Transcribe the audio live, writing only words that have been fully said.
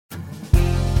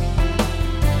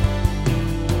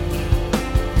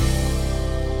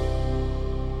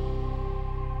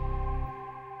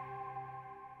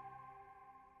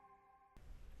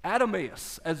at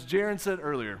Emmaus, as Jaron said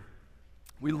earlier,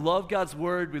 we love God's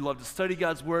word. We love to study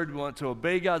God's word. We want to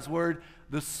obey God's word.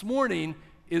 This morning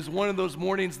is one of those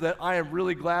mornings that I am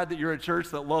really glad that you're a church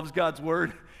that loves God's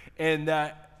word and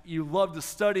that you love to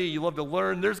study, you love to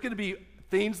learn. There's going to be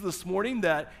things this morning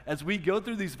that as we go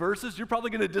through these verses, you're probably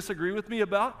going to disagree with me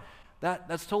about.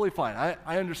 That's totally fine.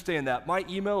 I understand that. My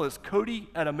email is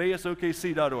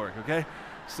cody@emmausokc.org, okay?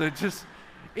 So just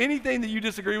anything that you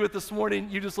disagree with this morning,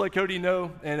 you just let Cody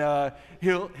know, and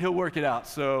he'll work it out.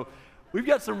 So we've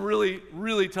got some really,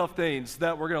 really tough things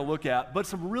that we're going to look at, but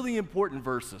some really important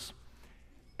verses.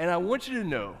 And I want you to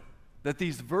know that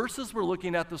these verses we're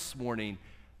looking at this morning,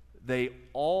 they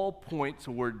all point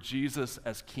toward Jesus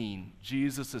as King,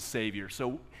 Jesus as Savior.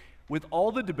 So with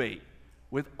all the debate,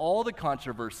 with all the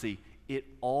controversy, it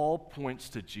all points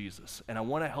to Jesus. And I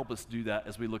want to help us do that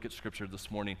as we look at Scripture this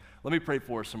morning. Let me pray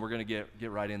for us, and we're going to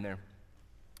get right in there.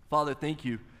 Father, thank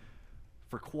you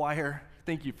for choir.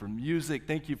 Thank you for music.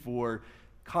 Thank you for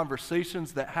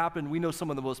conversations that happen. We know some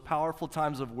of the most powerful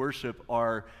times of worship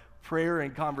are prayer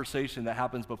and conversation that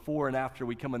happens before and after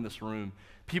we come in this room.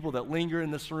 People that linger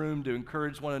in this room to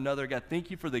encourage one another. God,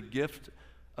 thank you for the gift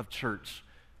of church.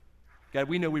 God,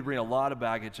 we know we bring a lot of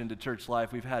baggage into church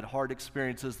life. We've had hard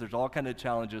experiences. There's all kinds of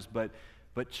challenges, but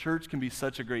church can be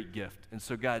such a great gift. And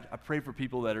so, God, I pray for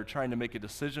people that are trying to make a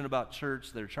decision about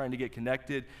church, that are trying to get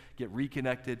connected, get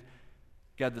reconnected.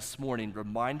 God, this morning,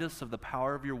 remind us of the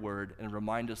power of your word and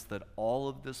remind us that all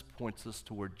of this points us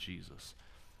toward Jesus.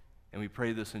 And we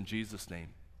pray this in Jesus' name.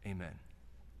 Amen.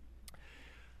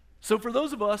 So for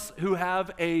those of us who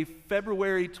have a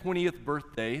February 20th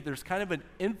birthday, there's kind of an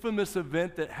infamous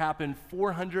event that happened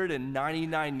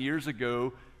 499 years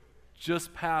ago,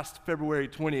 just past February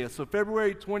 20th. So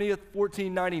February 20th,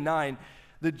 1499,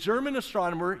 the German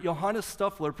astronomer Johannes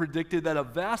Stuffler predicted that a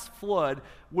vast flood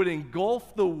would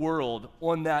engulf the world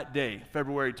on that day,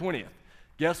 February 20th.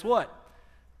 Guess what?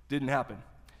 Didn't happen.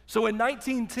 So in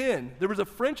 1910, there was a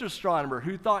French astronomer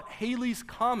who thought Halley's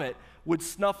Comet would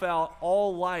snuff out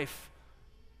all life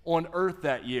on Earth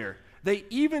that year. They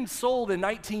even sold in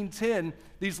 1910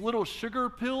 these little sugar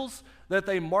pills that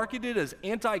they marketed as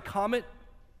anti-comet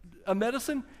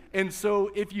medicine. And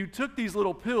so if you took these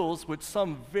little pills, which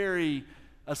some very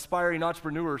aspiring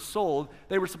entrepreneurs sold,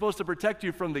 they were supposed to protect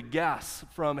you from the gas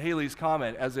from Halley's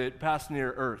Comet as it passed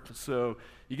near Earth. So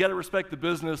you got to respect the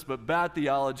business, but bad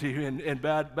theology and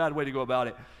bad way to go about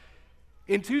it.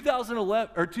 In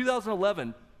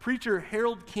 2011, preacher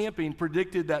Harold Camping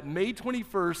predicted that May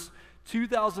 21st,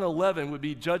 2011 would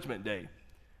be Judgment Day.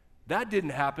 That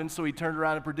didn't happen, so he turned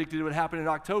around and predicted it would happen in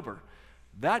October.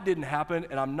 That didn't happen,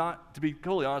 and to be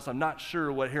totally honest, I'm not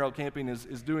sure what Harold Camping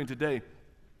is doing today.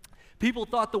 People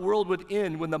thought the world would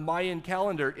end when the Mayan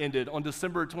calendar ended on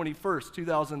December 21st,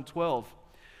 2012.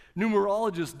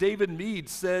 Numerologist David Mead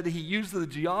said he used the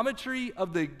geometry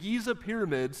of the Giza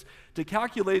pyramids to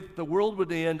calculate that the world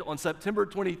would end on September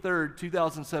 23rd,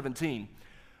 2017.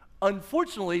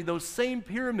 Unfortunately, those same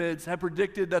pyramids have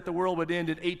predicted that the world would end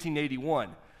in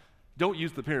 1881. Don't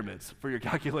use the pyramids for your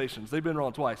calculations. They've been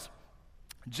wrong twice.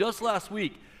 Just last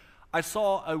week, I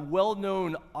saw a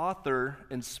well-known author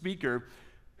and speaker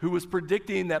who was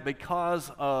predicting that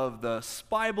because of the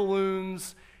spy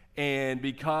balloons and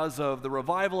because of the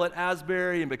revival at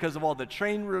Asbury and because of all the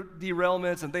train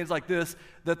derailments and things like this,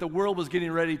 that the world was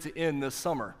getting ready to end this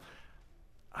summer.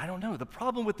 I don't know. The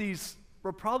problem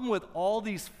with all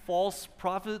these false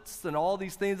prophets and all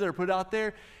these things that are put out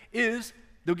there is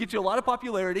they'll get you a lot of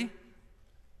popularity,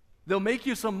 they'll make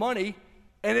you some money,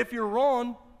 and if you're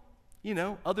wrong,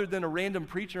 other than a random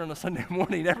preacher on a Sunday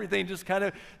morning, everything just kind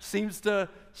of seems to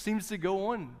go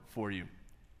on for you.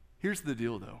 Here's the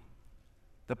deal, though.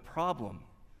 The problem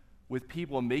with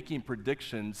people making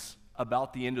predictions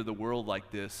about the end of the world like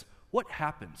this, what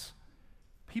happens?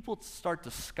 People start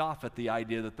to scoff at the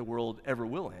idea that the world ever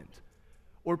will end.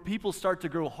 Or people start to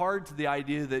grow hard to the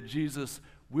idea that Jesus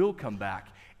will come back.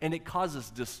 And it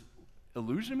causes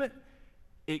disillusionment.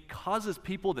 It causes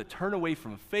people to turn away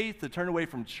from faith, to turn away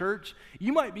from church.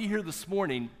 You might be here this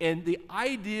morning, and the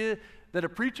idea that a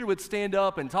preacher would stand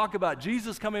up and talk about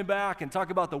Jesus coming back and talk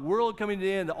about the world coming to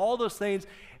an end, all those things,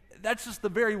 that's just the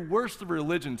very worst of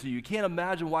religion to you. You can't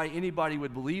imagine why anybody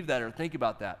would believe that or think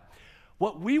about that.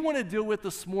 What we want to deal with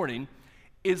this morning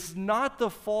is not the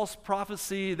false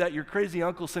prophecy that your crazy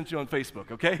uncle sent you on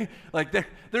Facebook, okay? Like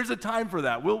there's a time for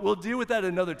that. We'll deal with that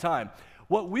another time.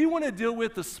 What we want to deal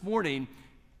with this morning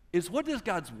is, what does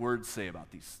God's word say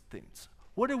about these things?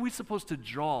 What are we supposed to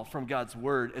draw from God's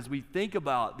word as we think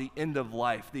about the end of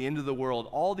life, the end of the world,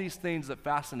 all these things that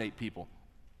fascinate people?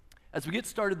 As we get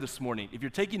started this morning, if you're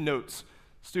taking notes,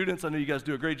 Students, I know you guys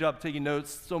do a great job taking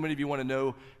notes. So many of you want to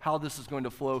know how this is going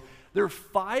to flow. There are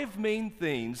 5 main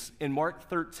things in Mark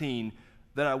 13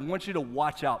 that I want you to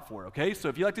watch out for, okay? So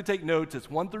if you like to take notes, it's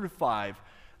 1 through 5.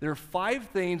 There are 5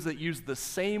 things that use the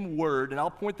same word, and I'll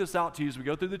point this out to you as we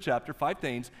go through the chapter, 5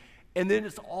 things, and then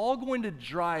it's all going to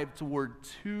drive toward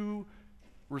 2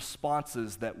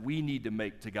 responses that we need to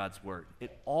make to God's word.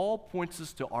 It all points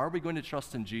us to, are we going to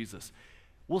trust in Jesus?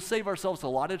 We'll save ourselves a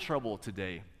lot of trouble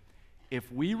today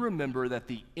if we remember that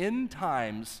the end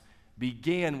times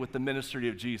began with the ministry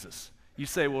of Jesus. You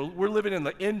say, well, we're living in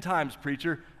the end times,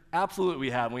 preacher. Absolutely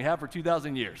we have, and we have for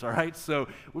 2,000 years, all right? So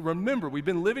remember, we've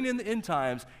been living in the end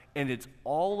times, and it's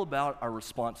all about our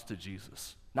response to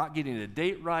Jesus. Not getting the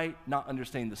date right, not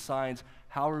understanding the signs.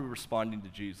 How are we responding to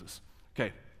Jesus?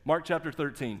 Okay, Mark chapter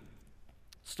 13,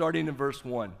 starting in verse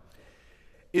 1.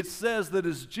 It says that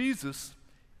as Jesus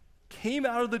came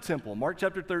out of the temple, Mark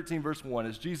chapter 13, verse 1,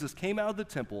 as Jesus came out of the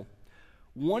temple,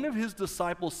 one of his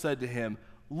disciples said to him,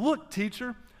 "Look,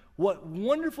 teacher, what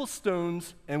wonderful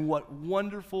stones and what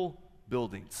wonderful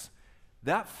buildings."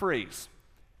 That phrase,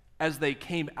 as they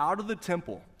came out of the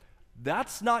temple,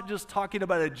 that's not just talking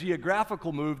about a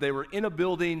geographical move. They were in a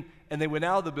building and they went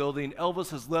out of the building.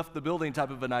 Elvis has left the building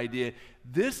type of an idea.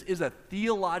 This is a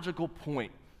theological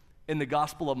point in the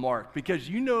Gospel of Mark, because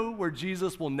you know where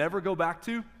Jesus will never go back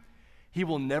to? He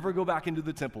will never go back into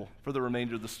the temple for the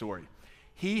remainder of the story.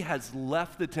 He has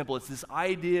left the temple. It's this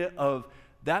idea of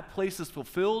that place is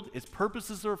fulfilled, its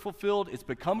purposes are fulfilled, it's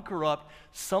become corrupt,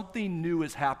 something new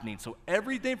is happening. So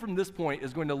everything from this point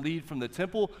is going to lead from the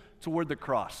temple toward the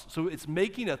cross. So it's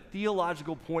making a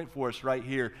theological point for us right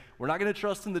here. We're not going to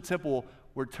trust in the temple,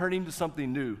 we're turning to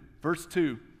something new. Verse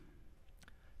 2,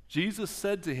 Jesus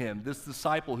said to him, this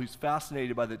disciple who's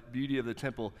fascinated by the beauty of the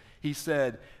temple, he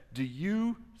said, "Do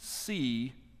you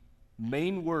see,"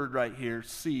 main word right here,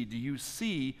 see, "do you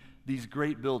see these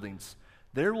great buildings?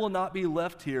 There will not be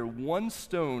left here one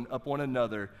stone upon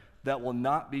another that will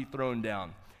not be thrown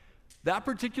down." That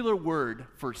particular word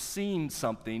for seeing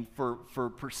something, for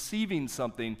perceiving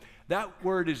something, that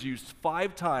word is used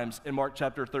 5 times in Mark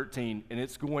chapter 13, and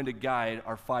it's going to guide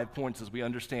our 5 points as we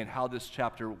understand how this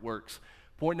chapter works.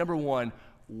 Point number 1,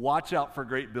 watch out for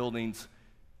great buildings.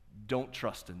 Don't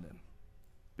trust in them.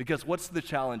 Because what's the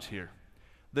challenge here?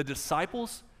 The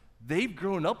disciples, they've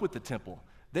grown up with the temple.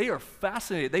 They are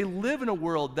fascinated. They live in a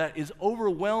world that is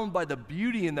overwhelmed by the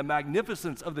beauty and the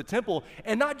magnificence of the temple,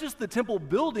 and not just the temple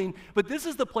building, but this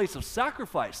is the place of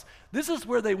sacrifice. This is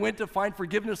where they went to find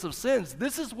forgiveness of sins.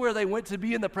 This is where they went to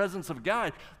be in the presence of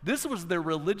God. This was their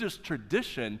religious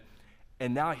tradition,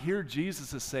 and now here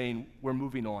Jesus is saying, we're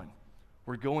moving on.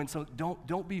 We're going, so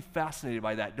don't be fascinated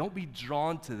by that. Don't be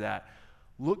drawn to that.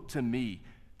 Look to me.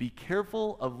 Be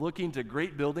careful of looking to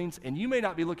great buildings, and you may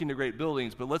not be looking to great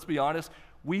buildings, but let's be honest,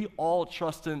 we all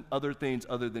trust in other things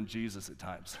other than Jesus at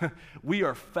times. We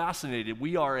are fascinated.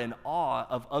 We are in awe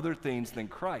of other things than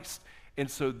Christ. And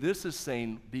so this is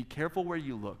saying, be careful where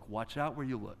you look. Watch out where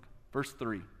you look. Verse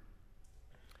 3.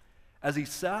 As he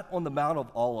sat on the Mount of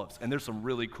Olives, and there's some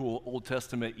really cool Old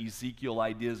Testament Ezekiel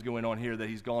ideas going on here that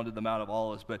he's gone to the Mount of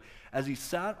Olives, but as he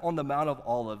sat on the Mount of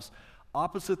Olives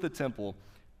opposite the temple,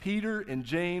 Peter and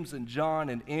James and John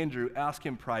and Andrew asked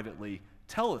him privately,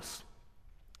 "Tell us,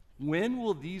 when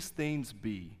will these things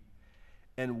be?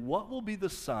 And what will be the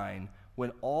sign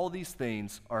when all these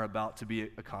things are about to be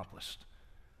accomplished?"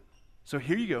 So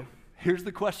here you go. Here's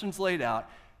the questions laid out.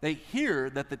 They hear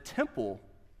that the temple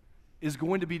is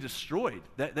going to be destroyed,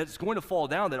 that it's going to fall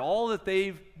down, that all that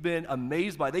they've been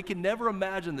amazed by, they can never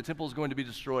imagine the temple is going to be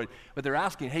destroyed. But they're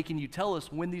asking, hey, can you tell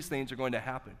us when these things are going to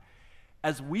happen?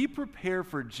 As we prepare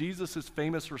for Jesus'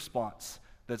 famous response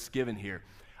that's given here,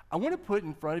 I want to put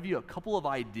in front of you a couple of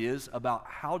ideas about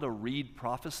how to read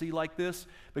prophecy like this,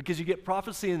 because you get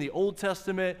prophecy in the Old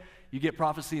Testament, you get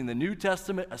prophecy in the New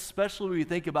Testament, especially when you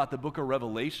think about the book of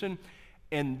Revelation,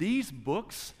 and these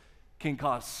books can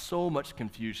cause so much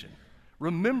confusion.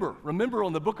 Remember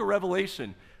on the book of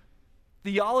Revelation,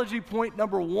 theology point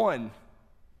number 1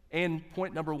 and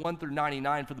point number 1 through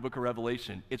 99 for the book of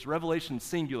Revelation. It's Revelation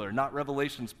singular, not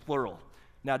Revelations plural.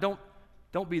 Now, don't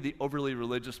be the overly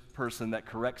religious person that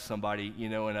corrects somebody,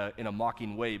 in a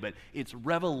mocking way, but it's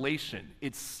revelation.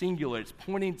 It's singular. It's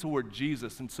pointing toward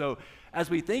Jesus. And so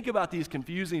as we think about these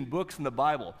confusing books in the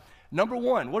Bible, number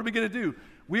 1, what are we going to do?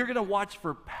 We are going to watch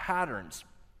for patterns,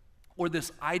 or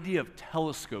this idea of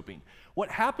telescoping. What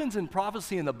happens in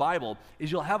prophecy in the Bible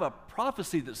is you'll have a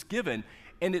prophecy that's given,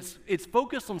 and it's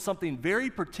focused on something very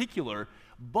particular,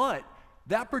 but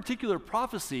that particular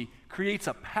prophecy creates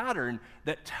a pattern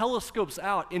that telescopes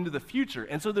out into the future.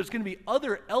 And so there's going to be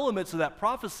other elements of that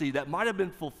prophecy that might have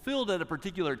been fulfilled at a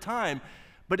particular time,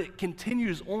 but it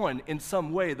continues on in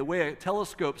some way, the way a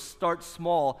telescope starts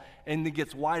small and then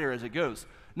gets wider as it goes.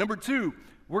 Number two,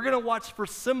 we're going to watch for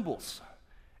symbols,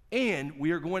 and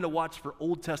we are going to watch for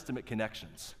Old Testament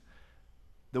connections.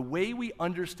 The way we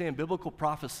understand biblical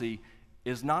prophecy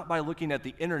is not by looking at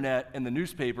the internet and the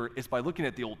newspaper, it's by looking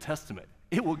at the Old Testament.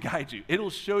 It will guide you. It'll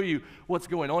show you what's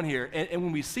going on here. And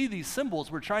when we see these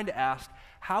symbols, we're trying to ask,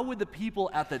 how would the people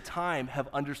at the time have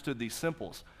understood these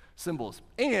symbols?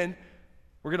 And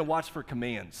we're going to watch for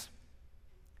commands.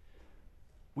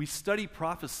 We study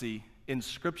prophecy in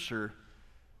Scripture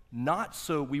not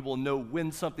so we will know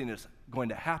when something is going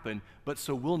to happen, but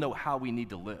so we'll know how we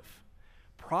need to live.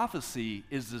 Prophecy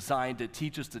is designed to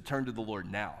teach us to turn to the Lord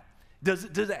now. Does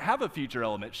it have a future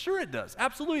element? Sure it does.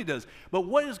 Absolutely it does. But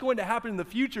what is going to happen in the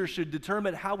future should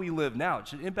determine how we live now. It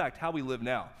should impact how we live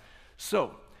now.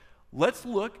 So let's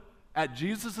look at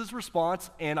Jesus' response,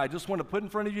 and I just want to put in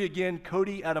front of you again,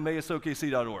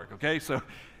 Cody@emmausokc.org, okay? So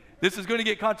this is going to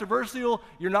get controversial.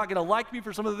 You're not going to like me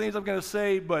for some of the things I'm going to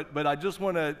say, but I just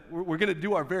want to, we're going to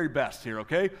do our very best here,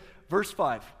 okay? Verse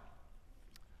 5.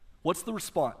 What's the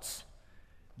response?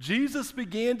 Jesus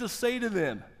began to say to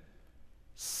them,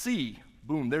 see,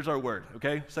 boom, there's our word,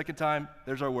 okay? Second time,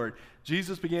 there's our word.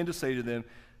 Jesus began to say to them,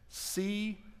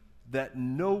 see that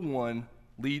no one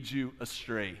leads you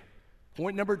astray.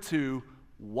 Point number 2,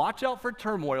 watch out for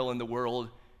turmoil in the world,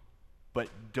 but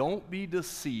don't be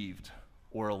deceived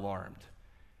or alarmed.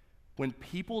 When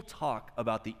people talk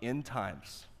about the end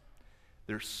times,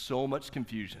 there's so much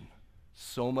confusion,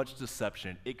 so much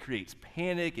deception. It creates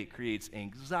panic, it creates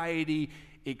anxiety,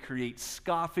 it creates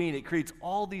scoffing, it creates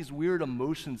all these weird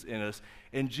emotions in us.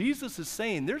 And Jesus is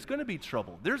saying there's going to be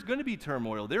trouble, there's going to be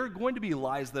turmoil, there are going to be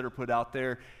lies that are put out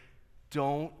there.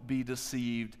 Don't be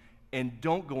deceived and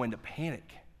don't go into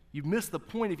panic. You miss the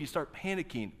point if you start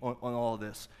panicking on all of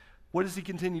this. What does he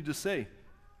continue to say?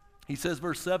 He says,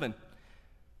 verse 7,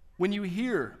 when you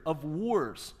hear of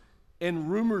wars and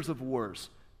rumors of wars,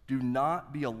 do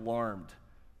not be alarmed.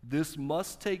 This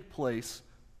must take place,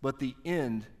 but the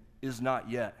end is not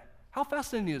yet. How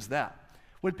fascinating is that?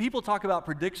 When people talk about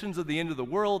predictions of the end of the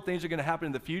world, things are going to happen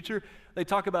in the future, they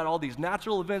talk about all these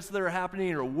natural events that are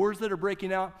happening or wars that are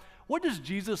breaking out. What does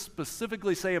Jesus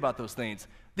specifically say about those things?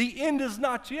 The end is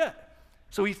not yet.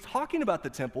 So he's talking about the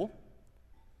temple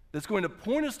that's going to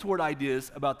point us toward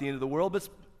ideas about the end of the world, but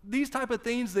these type of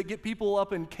things that get people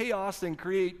up in chaos and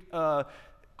create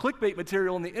clickbait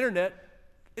material on the internet,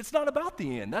 it's not about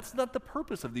the end. That's not the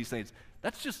purpose of these things.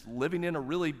 That's just living in a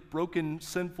really broken,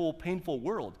 sinful, painful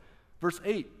world. Verse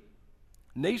 8,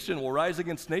 nation will rise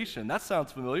against nation. That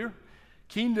sounds familiar.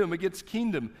 Kingdom against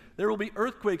kingdom. There will be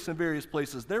earthquakes in various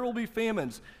places. There will be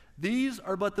famines. These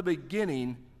are but the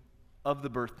beginning of the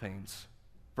birth pains.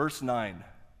 Verse 9,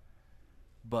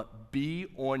 but be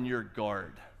on your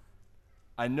guard.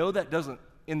 I know that doesn't,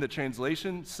 in the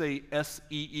translation, say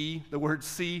S-E-E, the word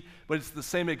see, but it's the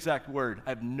same exact word. I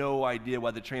have no idea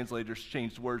why the translators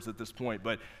changed words at this point,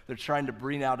 but they're trying to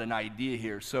bring out an idea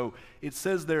here. So it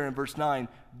says there in verse 9,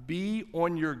 be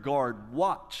on your guard,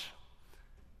 watch.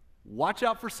 Watch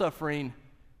out for suffering,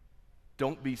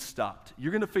 don't be stopped.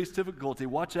 You're going to face difficulty.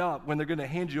 Watch out when they're going to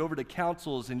hand you over to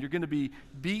councils and you're going to be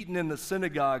beaten in the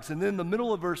synagogues. And then in the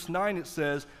middle of verse 9 it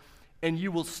says, and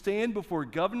you will stand before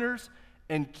governors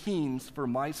and kings for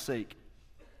my sake,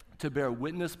 to bear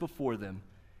witness before them,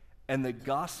 and the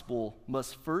gospel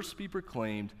must first be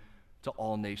proclaimed to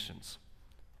all nations.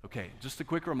 Okay, just a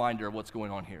quick reminder of what's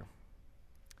going on here.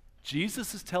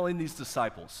 Jesus is telling these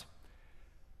disciples,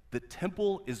 the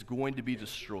temple is going to be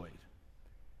destroyed.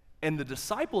 And the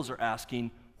disciples are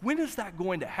asking, when is that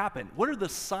going to happen? What are the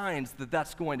signs that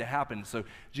that's going to happen? So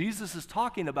Jesus is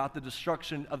talking about the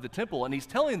destruction of the temple, and he's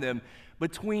telling them,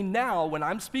 between now, when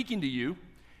I'm speaking to you,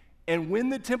 and when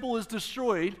the temple is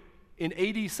destroyed in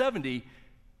AD 70,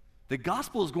 the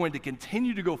gospel is going to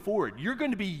continue to go forward. You're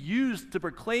going to be used to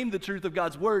proclaim the truth of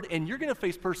God's word, and you're going to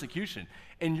face persecution,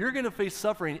 and you're going to face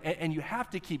suffering, and you have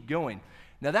to keep going.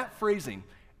 Now that phrasing,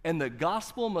 and the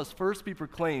gospel must first be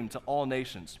proclaimed to all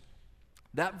nations.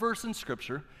 That verse in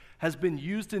Scripture has been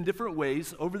used in different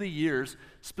ways over the years,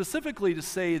 specifically to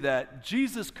say that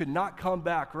Jesus could not come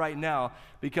back right now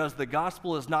because the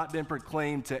gospel has not been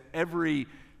proclaimed to every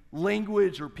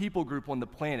language or people group on the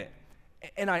planet.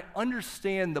 And I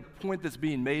understand the point that's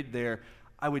being made there.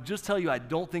 I would just tell you I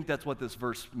don't think that's what this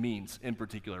verse means in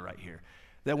particular right here.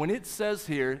 That when it says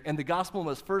here, and the gospel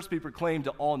must first be proclaimed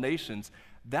to all nations,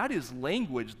 That is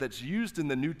language that's used in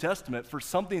the New Testament for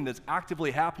something that's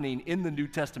actively happening in the New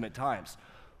Testament times.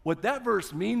 What that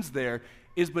verse means there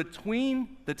is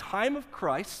between the time of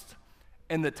Christ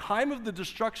and the time of the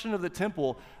destruction of the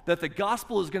temple, that the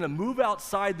gospel is going to move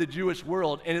outside the Jewish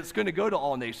world and it's going to go to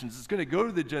all nations. It's going to go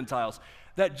to the Gentiles.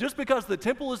 That just because the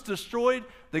temple is destroyed,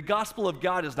 the gospel of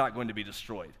God is not going to be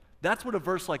destroyed. That's what a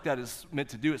verse like that is meant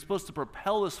to do. It's supposed to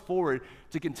propel us forward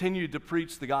to continue to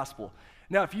preach the gospel.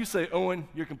 Now, if you say, Owen,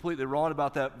 you're completely wrong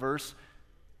about that verse,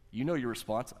 you know your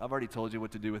response. I've already told you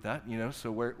what to do with that,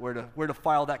 so where to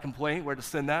file that complaint, where to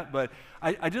send that. But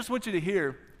I just want you to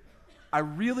hear, I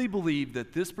really believe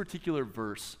that this particular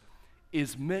verse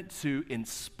is meant to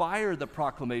inspire the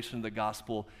proclamation of the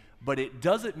gospel, but it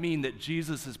doesn't mean that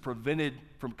Jesus is prevented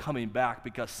from coming back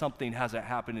because something hasn't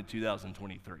happened in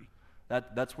 2023.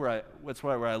 That's where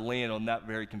I land on that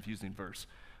very confusing verse.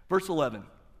 Verse 11.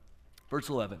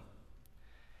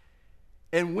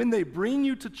 And when they bring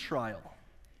you to trial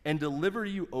and deliver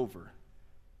you over,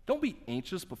 don't be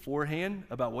anxious beforehand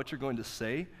about what you're going to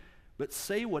say, but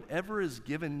say whatever is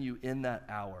given you in that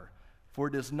hour, for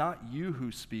it is not you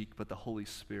who speak, but the Holy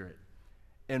Spirit.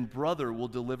 And brother will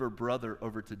deliver brother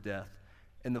over to death,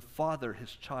 and the father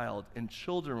his child, and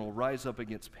children will rise up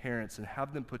against parents and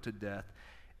have them put to death,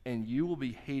 and you will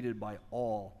be hated by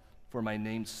all for my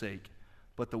name's sake.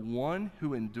 But the one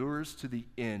who endures to the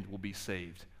end will be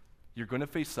saved. You're going to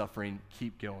face suffering.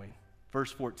 Keep going.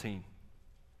 Verse 14.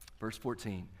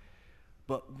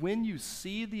 But when you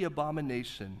see the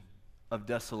abomination of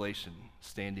desolation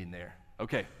standing there.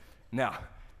 Okay, now,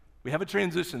 we have a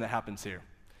transition that happens here.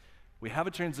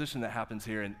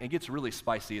 And it gets really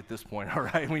spicy at this point, all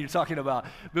right? When you're talking about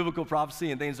biblical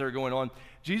prophecy and things that are going on.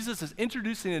 Jesus is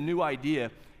introducing a new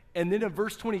idea, and then in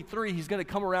verse 23, he's going to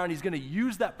come around, he's going to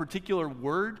use that particular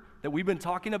word that we've been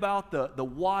talking about, the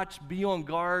watch, be on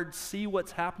guard, see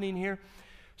what's happening here.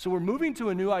 So we're moving to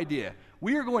a new idea.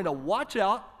 We are going to watch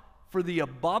out for the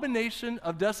abomination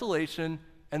of desolation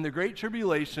and the great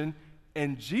tribulation,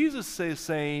 and Jesus is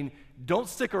saying, don't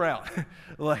stick around.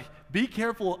 Be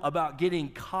careful about getting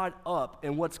caught up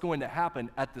in what's going to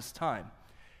happen at this time.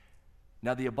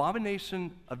 Now, the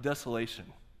abomination of desolation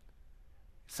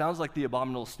sounds like the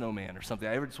abominable snowman or something.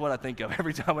 It's what I think of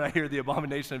every time when I hear the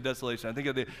abomination of desolation. I think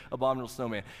of the abominable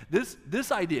snowman.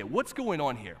 This idea, what's going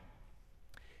on here?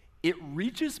 It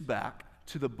reaches back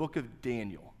to the book of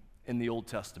Daniel in the Old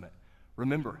Testament.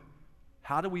 Remember,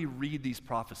 how do we read these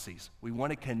prophecies? We want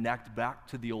to connect back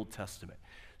to the Old Testament.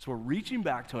 So we're reaching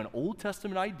back to an Old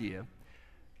Testament idea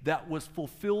that was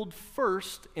fulfilled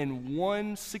first in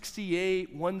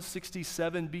 168,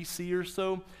 167 BC or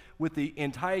so with the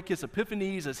Antiochus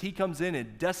Epiphanes as he comes in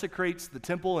and desecrates the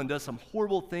temple and does some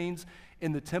horrible things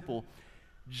in the temple.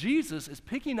 Jesus is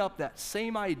picking up that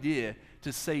same idea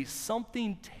to say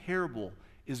something terrible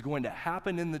is going to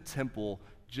happen in the temple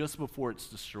just before it's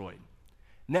destroyed.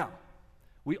 Now,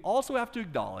 we also have to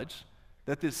acknowledge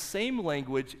that this same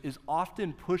language is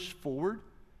often pushed forward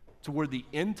toward the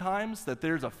end times, that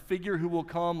there's a figure who will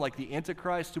come, like the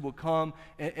Antichrist, who will come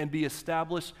and be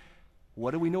established.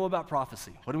 What do we know about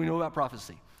prophecy?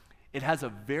 It has a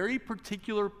very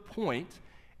particular point,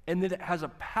 and then it has a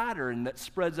pattern that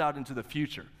spreads out into the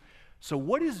future. So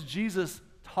what is Jesus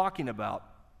talking about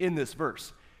in this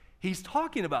verse? He's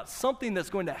talking about something that's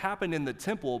going to happen in the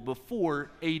temple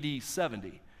before AD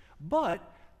 70. But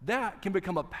that can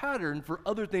become a pattern for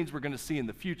other things we're going to see in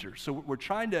the future. So we're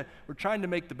trying to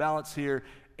make the balance here,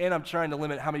 and I'm trying to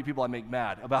limit how many people I make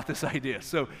mad about this idea.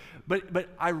 So, but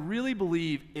I really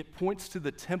believe it points to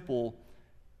the temple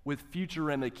with future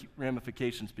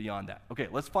ramifications beyond that. Okay,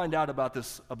 let's find out about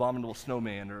this abominable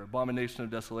snowman or abomination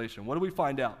of desolation. What do we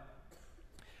find out?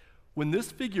 When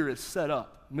this figure is set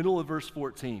up, middle of verse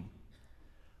 14,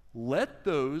 let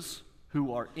those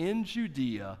who are in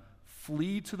Judea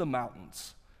flee to the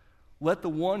mountains. Let the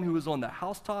one who is on the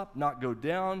housetop not go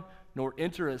down, nor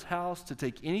enter his house to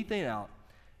take anything out,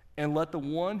 and let the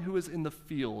one who is in the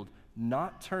field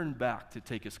not turn back to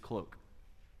take his cloak.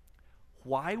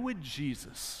 Why would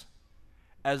Jesus,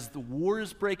 as the war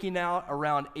is breaking out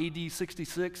around AD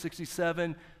 66,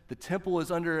 67, the temple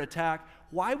is under attack,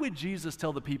 why would Jesus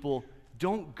tell the people,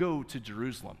 don't go to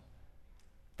Jerusalem?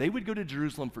 They would go to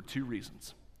Jerusalem for two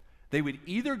reasons. They would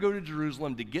either go to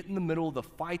Jerusalem to get in the middle of the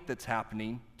fight that's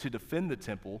happening to defend the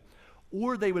temple,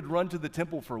 or they would run to the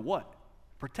temple for what?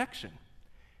 Protection.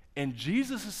 And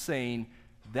Jesus is saying,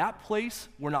 that place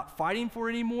we're not fighting for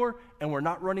anymore, and we're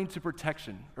not running to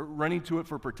it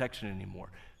for protection anymore.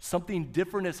 Something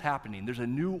different is happening. There's a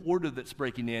new order that's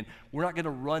breaking in. We're not going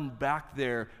to run back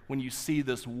there when you see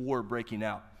this war breaking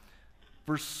out.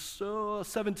 Verse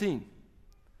 17.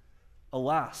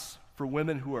 Alas, for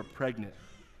women who are pregnant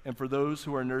and for those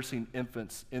who are nursing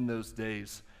infants in those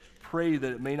days. Pray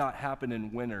that it may not happen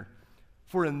in winter.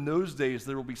 For in those days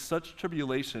there will be such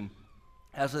tribulation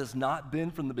as has not been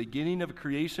from the beginning of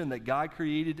creation that God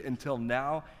created until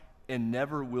now and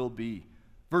never will be.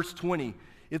 Verse 20,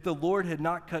 if the Lord had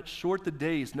not cut short the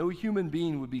days, no human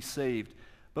being would be saved.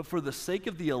 But for the sake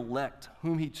of the elect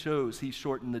whom he chose, he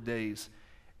shortened the days.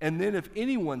 And then if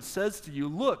anyone says to you,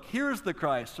 look, here is the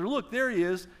Christ, or look, there he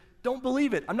is, don't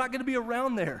believe it. I'm not going to be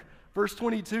around there. Verse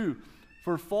 22,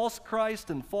 for false Christ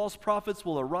and false prophets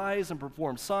will arise and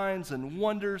perform signs and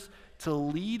wonders to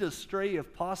lead astray,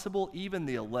 if possible, even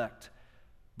the elect.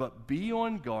 But be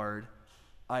on guard.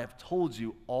 I have told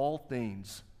you all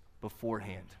things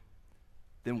beforehand.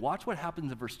 Then watch what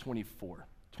happens in verse 24.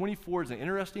 24 is an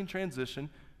interesting transition.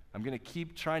 I'm going to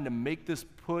keep trying to make this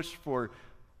push for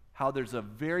how there's a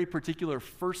very particular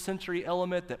first century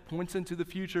element that points into the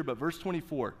future. But verse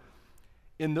 24,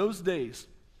 in those days,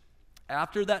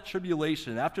 after that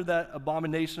tribulation, after that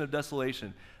abomination of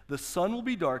desolation, the sun will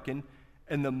be darkened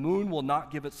and the moon will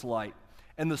not give its light.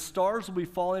 And the stars will be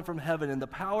falling from heaven and the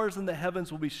powers in the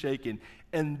heavens will be shaken.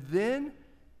 And then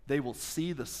they will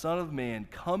see the Son of Man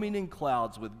coming in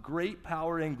clouds with great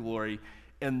power and glory.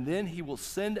 And then he will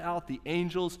send out the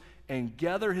angels and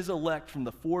gather his elect from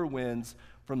the four winds,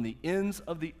 from the ends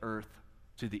of the earth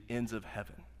to the ends of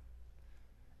heaven.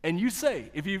 And you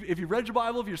say, if you read your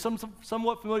Bible, if you're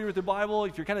somewhat familiar with the Bible,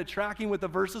 if you're kind of tracking with the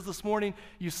verses this morning,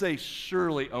 you say,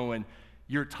 surely, Owen,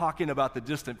 you're talking about the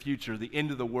distant future, the end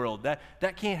of the world. That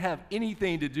can't have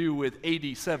anything to do with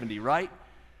AD 70, right?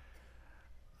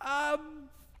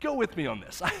 Go with me on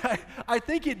this. I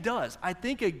think it does. I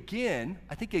think again,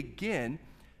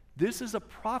 this is a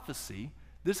prophecy.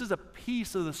 This is a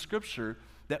piece of the scripture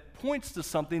that points to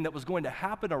something that was going to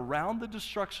happen around the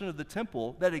destruction of the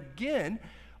temple that again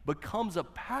becomes a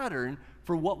pattern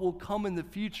for what will come in the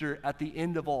future at the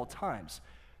end of all times.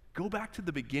 Go back to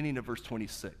the beginning of verse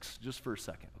 26 just for a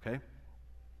second, okay?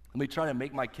 Let me try to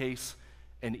make my case.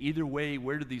 And either way,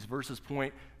 where do these verses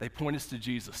point? They point us to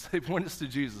Jesus. They point us to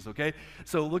Jesus, okay?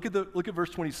 So look at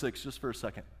verse 26 just for a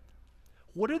second.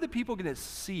 What are the people going to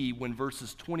see when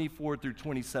verses 24 through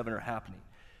 27 are happening?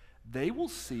 They will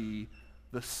see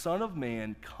the Son of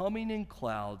Man coming in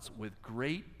clouds with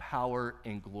great power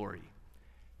and glory.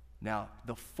 Now,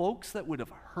 the folks that would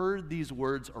have heard these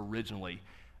words originally,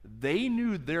 they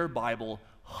knew their Bible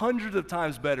hundreds of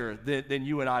times better than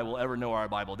you and I will ever know our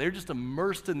Bible. They're just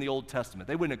immersed in the Old Testament.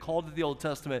 They wouldn't have called it the Old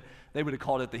Testament. They would have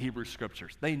called it the Hebrew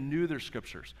Scriptures. They knew their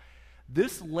Scriptures.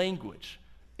 This language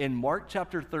in Mark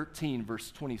chapter 13,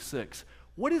 verse 26,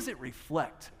 what does it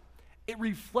reflect? It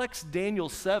reflects Daniel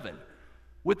 7.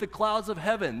 With the clouds of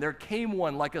heaven, there came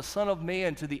one like a son of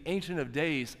man to the Ancient of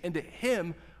Days, and to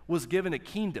him was given a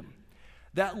kingdom.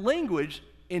 That language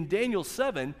in Daniel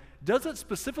 7 doesn't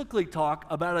specifically talk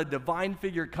about a divine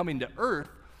figure coming to earth.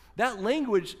 That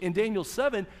language in Daniel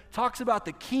 7 talks about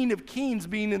the King of Kings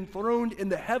being enthroned in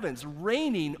the heavens,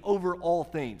 reigning over all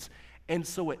things. And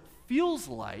so it feels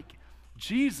like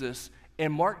Jesus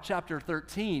in Mark chapter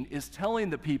 13 is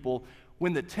telling the people,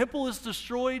 when the temple is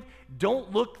destroyed,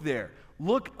 don't look there.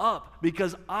 Look up,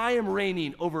 because I am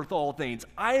reigning over all things.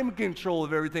 I am in control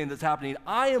of everything that's happening.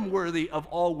 I am worthy of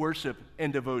all worship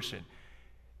and devotion.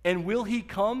 And will he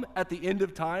come at the end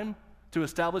of time to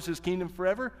establish his kingdom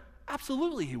forever?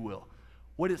 Absolutely he will.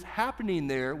 What is happening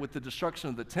there with the destruction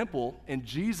of the temple and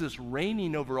Jesus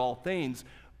reigning over all things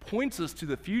points us to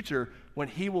the future when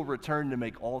he will return to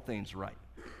make all things right.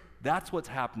 That's what's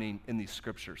happening in these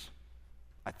scriptures,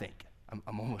 I think.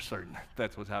 I'm almost certain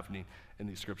that's what's happening in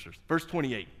these scriptures. Verse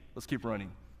 28, let's keep running.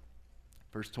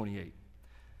 Verse 28,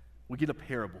 we get a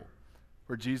parable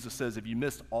where Jesus says, if you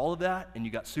missed all of that and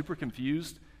you got super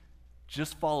confused,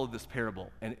 just follow this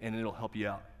parable and it'll help you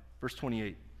out. Verse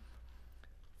 28,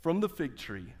 from the fig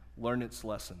tree, learn its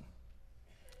lesson.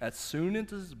 As soon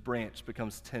as its branch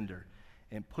becomes tender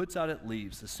and puts out its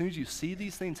leaves, as soon as you see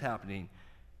these things happening,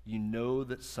 you know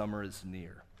that summer is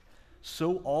near.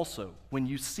 So also, when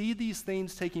you see these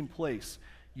things taking place,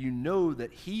 you know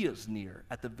that he is near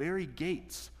at the very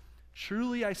gates.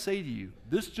 Truly I say to you,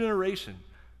 this generation,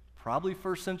 probably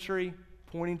first century,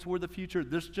 pointing toward the future,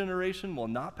 this generation will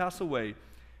not pass away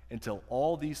until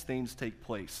all these things take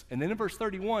place. And then in verse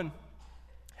 31,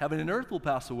 heaven and earth will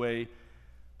pass away,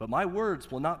 but my words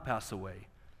will not pass away.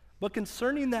 But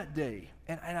concerning that day,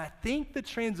 and I think the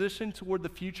transition toward the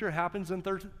future happens in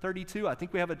 32. I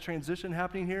think we have a transition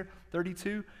happening here,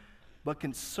 32. But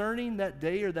concerning that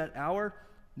day or that hour,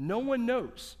 no one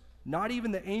knows, not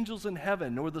even the angels in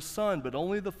heaven, nor the Son, but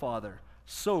only the Father.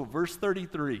 So, verse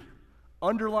 33,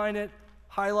 underline it,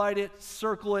 highlight it,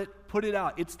 circle it, put it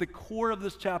out. It's the core of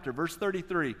this chapter. Verse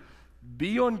 33,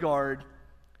 be on guard,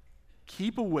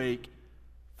 keep awake,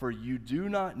 for you do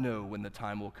not know when the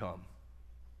time will come.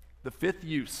 The fifth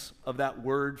use of that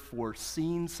word for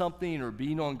seeing something or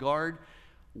being on guard,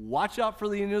 watch out for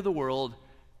the end of the world,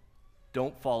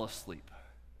 don't fall asleep.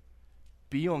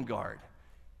 Be on guard,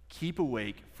 keep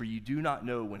awake, for you do not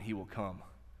know when he will come.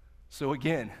 So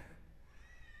again,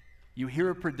 you hear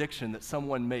a prediction that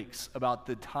someone makes about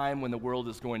the time when the world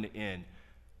is going to end.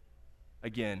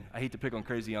 Again, I hate to pick on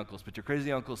crazy uncles, but your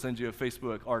crazy uncle sends you a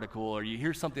Facebook article or you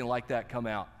hear something like that come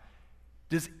out.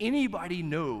 Does anybody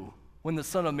know when the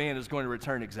Son of Man is going to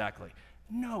return exactly?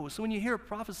 No. So when you hear a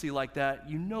prophecy like that,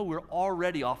 you know we're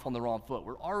already off on the wrong foot.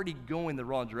 We're already going the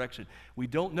wrong direction. We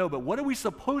don't know, but what are we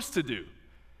supposed to do?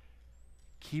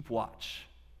 Keep watch.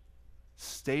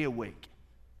 Stay awake.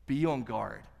 Be on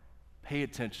guard. Pay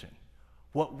attention.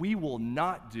 What we will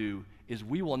not do is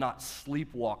we will not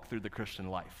sleepwalk through the Christian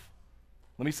life.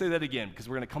 Let me say that again, because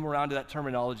we're going to come around to that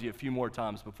terminology a few more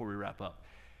times before we wrap up.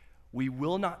 We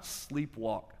will not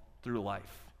sleepwalk through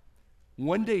life.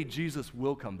 One day Jesus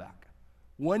will come back.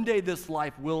 One day this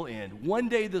life will end. One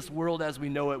day this world as we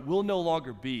know it will no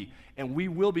longer be, and we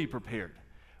will be prepared.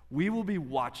 We will be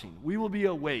watching. We will be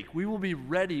awake. We will be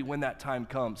ready when that time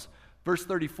comes. Verse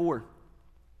 34,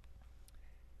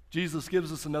 Jesus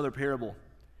gives us another parable.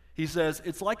 He says,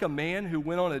 it's like a man who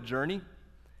went on a journey,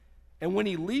 and when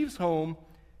he leaves home,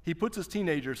 he puts his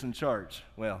teenagers in charge.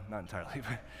 Well, not entirely,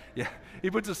 but yeah, he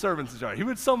puts his servants in charge. He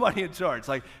puts somebody in charge.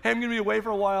 Like, hey, I'm going to be away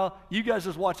for a while. You guys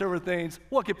just watch over things.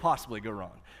 What could possibly go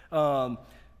wrong?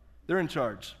 They're in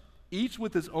charge, each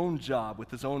with his own job, with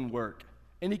his own work.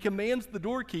 And he commands the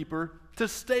doorkeeper to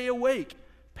stay awake.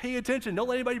 Pay attention. Don't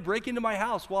let anybody break into my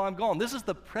house while I'm gone. This is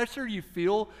the pressure you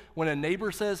feel when a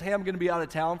neighbor says, hey, I'm going to be out of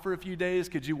town for a few days.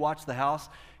 Could you watch the house?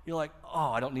 You're like,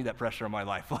 oh, I don't need that pressure in my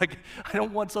life. Like, I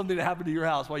don't want something to happen to your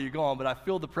house while you're gone, but I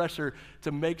feel the pressure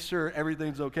to make sure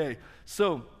everything's okay.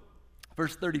 So,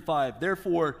 verse 35,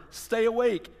 therefore, stay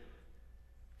awake,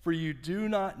 for you do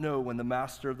not know when the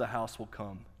master of the house will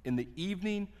come, in the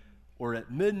evening or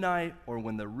at midnight or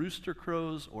when the rooster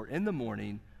crows or in the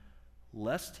morning,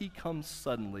 lest he comes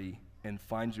suddenly and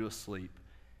find you asleep.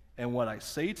 And what I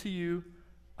say to you,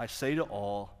 I say to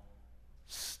all,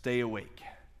 stay awake.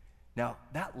 Now,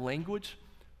 that language,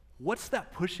 what's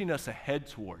that pushing us ahead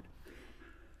toward?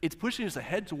 It's pushing us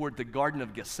ahead toward the Garden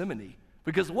of Gethsemane.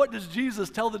 Because what does Jesus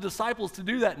tell the disciples to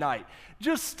do that night?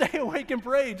 Just stay awake and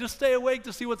pray. Just stay awake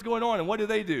to see what's going on. And what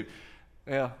do?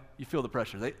 Yeah, you feel the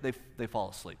pressure. They fall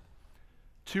asleep.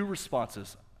 Two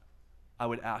responses I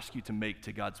would ask you to make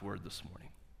to God's word this morning.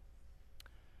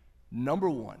 Number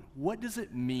one, what does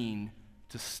it mean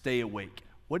to stay awake?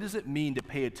 What does it mean to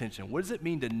pay attention? What does it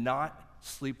mean to not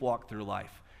sleepwalk through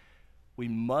life? We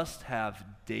must have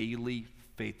daily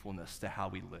faithfulness to how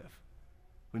we live.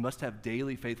 We must have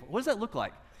daily faithfulness. What does that look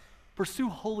like? Pursue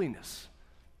holiness.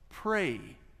 Pray.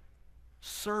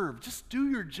 Serve. Just do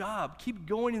your job. Keep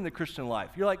going in the Christian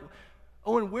life. You're like,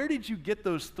 Owen, where did you get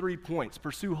those 3 points?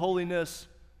 Pursue holiness,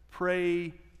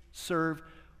 pray, serve.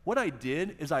 What I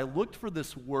did is I looked for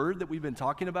this word that we've been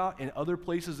talking about in other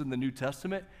places in the New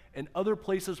Testament and other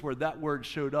places where that word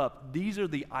showed up. These are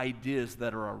the ideas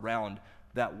that are around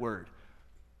that word.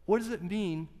 What does it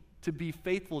mean to be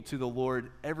faithful to the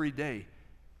Lord every day?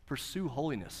 Pursue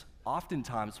holiness.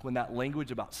 Oftentimes, when that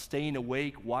language about staying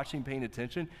awake, watching, paying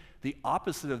attention, the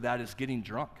opposite of that is getting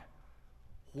drunk.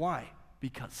 Why?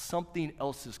 Because something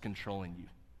else is controlling you.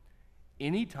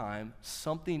 Anytime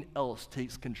something else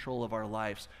takes control of our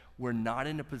lives, we're not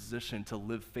in a position to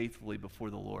live faithfully before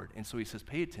the Lord. And so he says,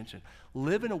 pay attention.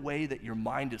 Live in a way that your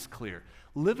mind is clear.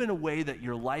 Live in a way that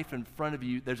your life in front of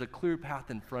you, there's a clear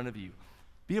path in front of you.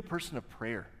 Be a person of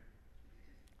prayer.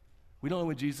 We don't know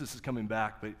when Jesus is coming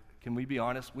back, but can we be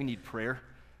honest? We need prayer.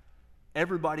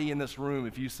 Everybody in this room,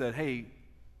 if you said, hey,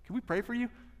 can we pray for you?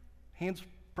 Hands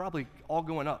probably all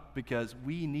going up because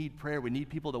we need prayer. We need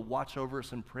people to watch over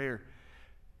us in prayer.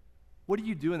 What do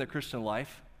you do in the Christian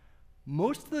life?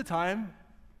 Most of the time,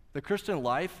 the Christian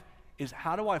life is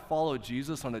how do I follow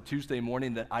Jesus on a Tuesday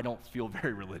morning that I don't feel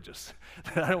very religious,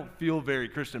 that I don't feel very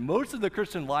Christian. Most of the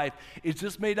Christian life is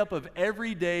just made up of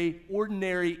everyday,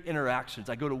 ordinary interactions.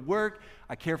 I go to work,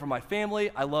 I care for my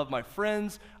family, I love my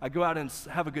friends, I go out and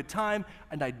have a good time,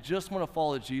 and I just want to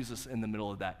follow Jesus in the middle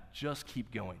of that. Just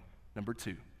keep going. Number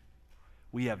two,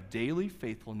 we have daily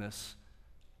faithfulness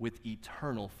with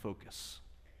eternal focus.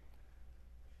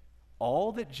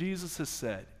 All that Jesus has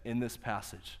said in this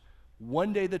passage,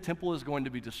 one day the temple is going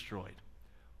to be destroyed.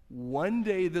 One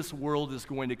day this world is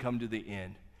going to come to the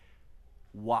end.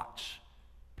 Watch,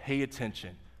 pay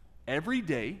attention, Every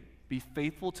day, be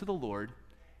faithful to the Lord,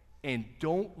 and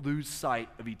don't lose sight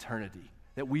of eternity,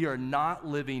 that we are not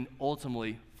living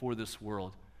ultimately for this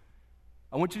world.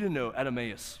 I want you to know, at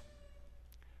Emmaus,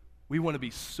 we want to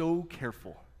be so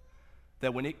careful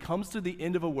that when it comes to the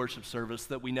end of a worship service,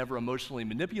 that we never emotionally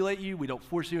manipulate you, we don't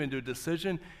force you into a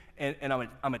decision, and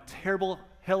I'm a terrible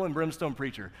hell and brimstone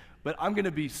preacher, but I'm going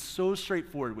to be so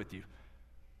straightforward with you.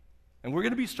 And we're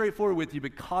going to be straightforward with you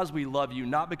because we love you,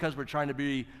 not because we're trying to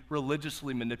be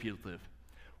religiously manipulative.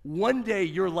 One day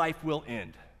your life will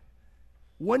end.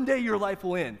 One day your life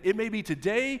will end. It may be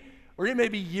today or it may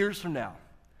be years from now.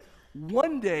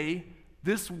 One day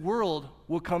this world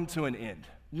will come to an end.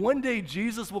 One day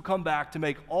Jesus will come back to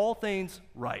make all things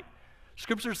right.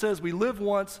 Scripture says we live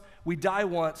once, we die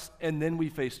once, and then we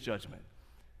face judgment.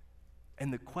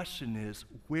 And the question is,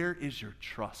 where is your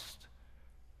trust?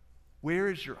 Where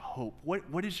is your hope?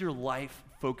 What is your life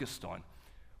focused on?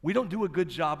 We don't do a good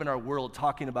job in our world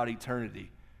talking about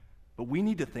eternity, but we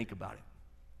need to think about it.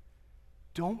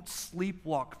 Don't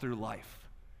sleepwalk through life.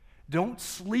 Don't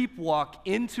sleepwalk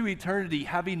into eternity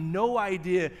having no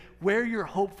idea where your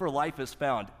hope for life is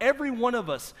found. Every one of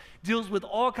us deals with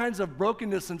all kinds of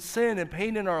brokenness and sin and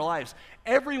pain in our lives.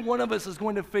 Every one of us is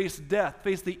going to face death,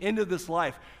 face the end of this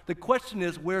life. The question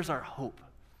is, where's our hope?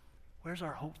 Where's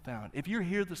our hope found? If you're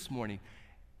here this morning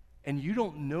and you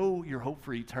don't know your hope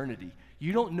for eternity,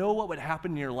 you don't know what would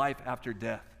happen in your life after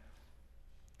death,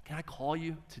 can I call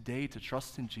you today to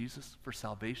trust in Jesus for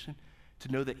salvation?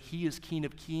 To know that He is King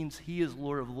of Kings, He is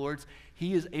Lord of Lords,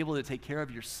 He is able to take care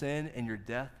of your sin and your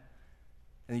death,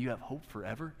 and you have hope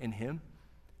forever in Him?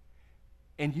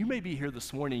 And you may be here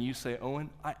this morning and you say, Owen,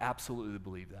 I absolutely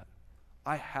believe that.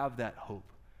 I have that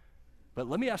hope. But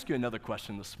let me ask you another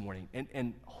question this morning,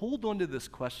 and hold on to this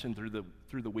question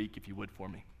through the week, if you would, for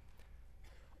me.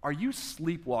 Are you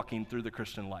sleepwalking through the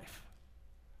Christian life?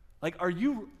 Like, are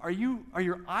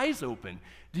your eyes open?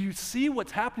 Do you see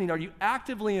what's happening? Are you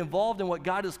actively involved in what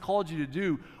God has called you to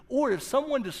do? Or if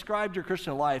someone described your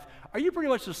Christian life, are you pretty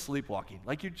much just sleepwalking?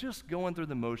 Like you're just going through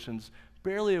the motions,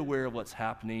 barely aware of what's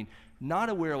happening, not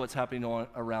aware of what's happening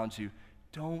around you.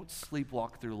 Don't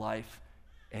sleepwalk through life,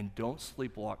 and don't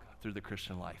sleepwalk through the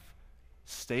Christian life.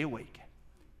 Stay awake.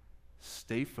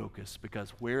 Stay focused, because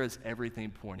where is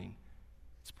everything pointing?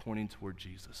 It's pointing toward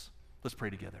Jesus. Let's pray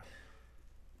together.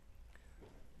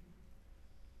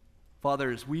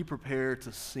 Father, as we prepare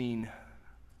to sing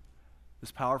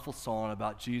this powerful song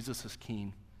about Jesus as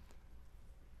King,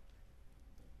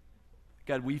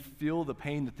 God, we feel the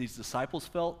pain that these disciples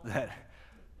felt, that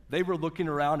they were looking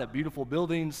around at beautiful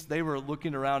buildings, they were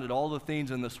looking around at all the things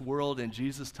in this world, and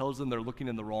Jesus tells them they're looking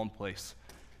in the wrong place.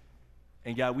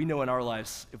 And God, we know in our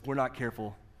lives, if we're not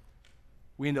careful,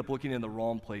 we end up looking in the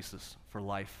wrong places for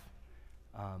life,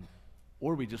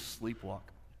 or we just sleepwalk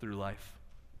through life.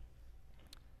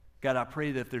 God, I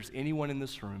pray that if there's anyone in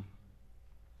this room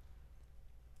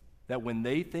that when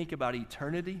they think about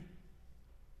eternity,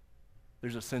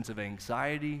 there's a sense of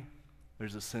anxiety,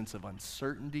 there's a sense of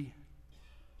uncertainty.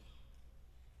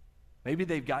 Maybe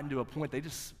they've gotten to a point they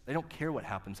don't care what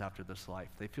happens after this life.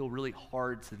 They feel really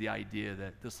hard to the idea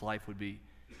that this life would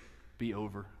be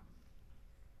over.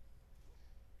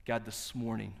 God, this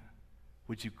morning,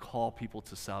 would you call people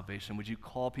to salvation? Would you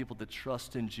call people to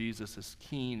trust in Jesus as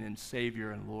King and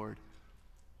Savior and Lord?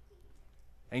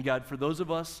 And God, for those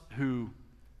of us who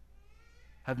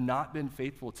have not been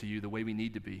faithful to you the way we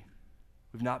need to be,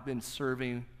 we've not been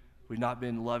serving, we've not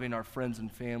been loving our friends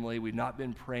and family, we've not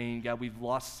been praying, God, we've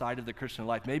lost sight of the Christian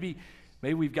life. Maybe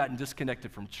we've gotten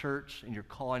disconnected from church, and you're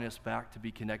calling us back to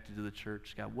be connected to the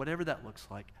church. God, whatever that looks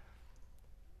like,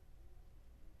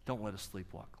 don't let us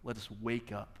sleepwalk. Let us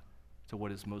wake up to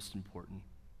what is most important.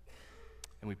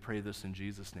 And we pray this in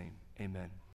Jesus' name. Amen.